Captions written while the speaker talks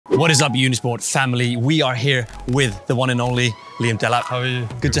What is up, Unisport family? We are here with the one and only Liam Delap. How are you?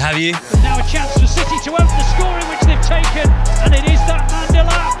 Good to have you. And now a chance for City to open the scoring, which they've taken, and it is that man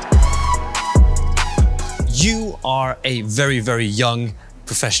Delap. You are a very, very young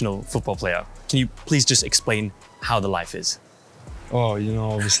professional football player. Can you please just explain how the life is? Oh, you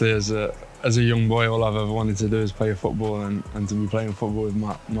know, obviously as a young boy, all I've ever wanted to do is play football and to be playing football with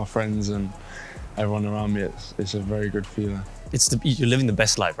my friends and everyone around me. It's a very good feeling. You're living the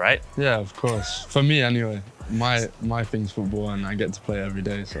best life, right? Yeah, of course. For me, anyway. My thing's football, and I get to play every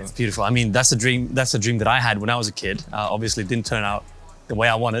day. So it's beautiful. I mean, that's a dream. That's a dream that I had when I was a kid. Obviously, it didn't turn out the way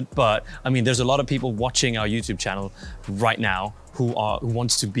I wanted, but I mean, there's a lot of people watching our YouTube channel right now who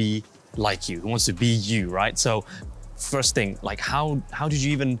wants to be like you, who wants to be you, right? So, first thing, like, how did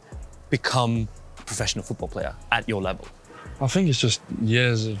you even become a professional football player at your level? I think it's just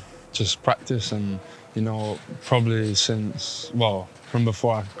years of just practice and, you know, probably since, well, from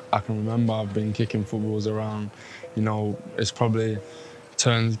before I can remember, I've been kicking footballs around. You know, it's probably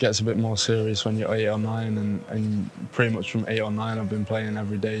gets a bit more serious when you're 8 or 9, and pretty much from 8 or 9 I've been playing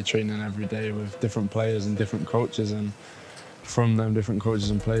every day, training every day with different players and different coaches, and from them different coaches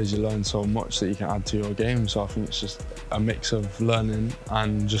and players you learn so much that you can add to your game. So I think it's just a mix of learning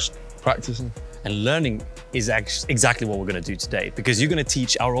and just practicing. And learning is exactly what we're going to do today, because you're going to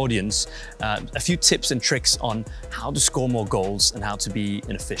teach our audience a few tips and tricks on how to score more goals and how to be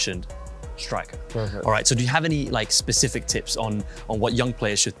an efficient striker. Perfect. All right, so do you have any like specific tips on what young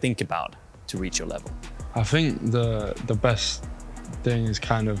players should think about to reach your level? I think the best thing is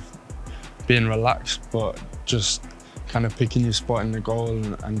kind of being relaxed, but just kind of picking your spot in the goal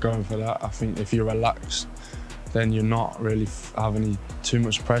and going for that. I think if you're relaxed, then you're not really having too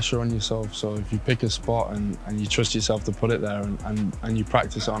much pressure on yourself. So if you pick a spot and you trust yourself to put it there and you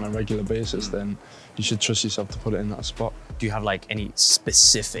practice it on a regular basis, then you should trust yourself to put it in that spot. Do you have like any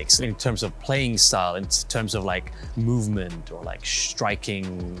specifics in terms of playing style, in terms of like movement or like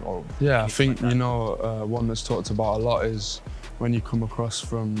striking or? Yeah, I think, you know, one that's talked about a lot is when you come across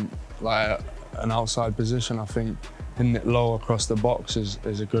from like an outside position. I think hitting it low across the box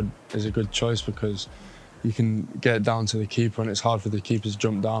is a good choice, because you can get it down to the keeper and it's hard for the keeper to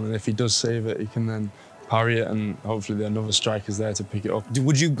jump down, and if he does save it, he can then parry it and hopefully another striker's there to pick it up.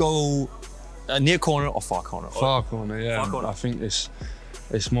 Would you go near corner or far corner? Far corner, yeah. Far corner. I think it's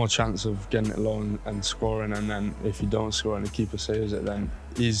more chance of getting it low and scoring, and then if you don't score and the keeper saves it, then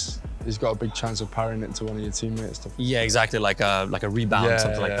he's got a big chance of parrying it to one of your teammates. Yeah, exactly, like a rebound,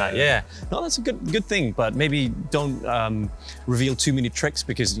 something like that. Yeah. No, that's a good thing, but maybe don't reveal too many tricks,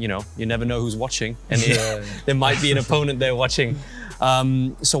 because you know you never know who's watching, and there might be an opponent there watching.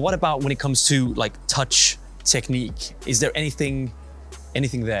 So what about when it comes to like touch technique? Is there anything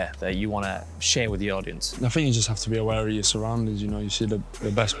there that you want to share with the audience? I think you just have to be aware of your surroundings. You know, you see the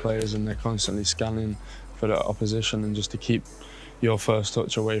best players and they're constantly scanning for the opposition, and just to keep your first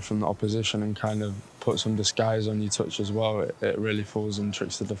touch away from the opposition and kind of put some disguise on your touch as well, it really falls and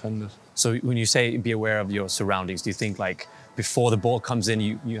tricks the defenders. So when you say be aware of your surroundings, do you think like before the ball comes in,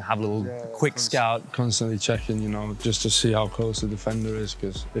 you have a little quick scout? Constantly checking, you know, just to see how close the defender is,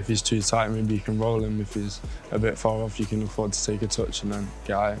 because if he's too tight, maybe you can roll him. If he's a bit far off, you can afford to take a touch and then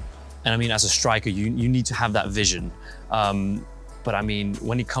get out. And I mean, as a striker, you need to have that vision. But I mean,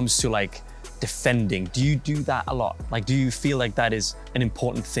 when it comes to like defending, do you do that a lot? Like, do you feel like that is an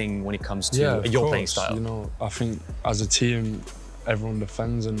important thing when it comes to your playing style? You know, I think as a team, everyone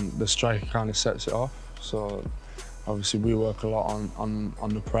defends and the striker kind of sets it off. So obviously we work a lot on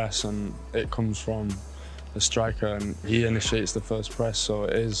the press, and it comes from the striker and he initiates the first press. So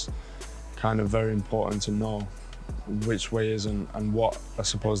it is kind of very important to know which way is and what I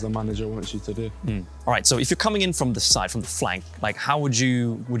suppose the manager wants you to do. All right, so if you're coming in from the side, from the flank, like how would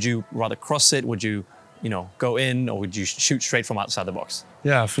you rather cross it? Would you go in, or would you shoot straight from outside the box?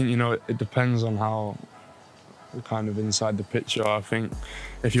 Yeah, I think, you know, it depends on how kind of inside the pitch you are. I think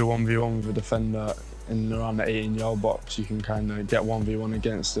if you're 1v1 with a defender in around the 18-yard box, you can kind of get 1v1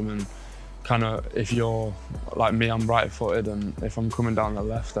 against them, and kind of, if you're like me, I'm right-footed, and if I'm coming down the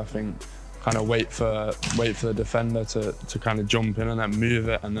left, I think kind of wait for the defender to kind of jump in and then move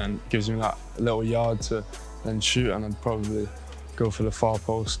it, and then gives me that little yard to then shoot, and I'd probably go for the far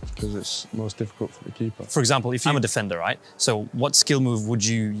post because it's most difficult for the keeper. For example, if I'm a defender, right? So what skill move would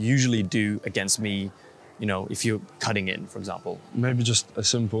you usually do against me, you know, if you're cutting in, for example? Maybe just a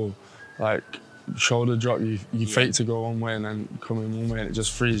simple, like, shoulder drop. You fake to go one way and then come in one way, and it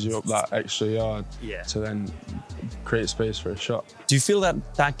just frees you up that extra yard to then create space for a shot. Do you feel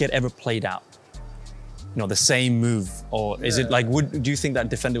that get ever played out? You know, the same move, or is it like, do you think that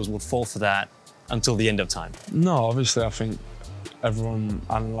defenders would fall for that until the end of time? No, obviously I think everyone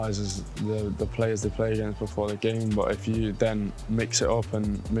analyses the players they play against before the game, but if you then mix it up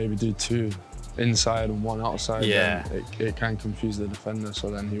and maybe do 2 inside and 1 outside, then it can confuse the defender, so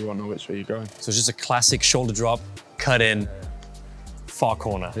then he won't know which way you're going. So it's just a classic shoulder drop, cut in, far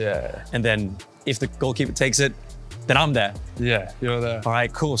corner. Yeah. And then if the goalkeeper takes it, then I'm there. Yeah, you're there. All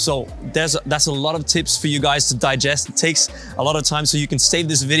right, cool. So that's a lot of tips for you guys to digest. It takes a lot of time, so you can save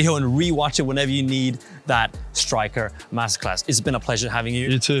this video and rewatch it whenever you need that striker masterclass. It's been a pleasure having you.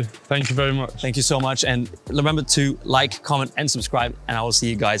 You too. Thank you very much. Thank you so much. And remember to like, comment, and subscribe, and I will see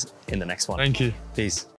you guys in the next one. Thank you. Peace.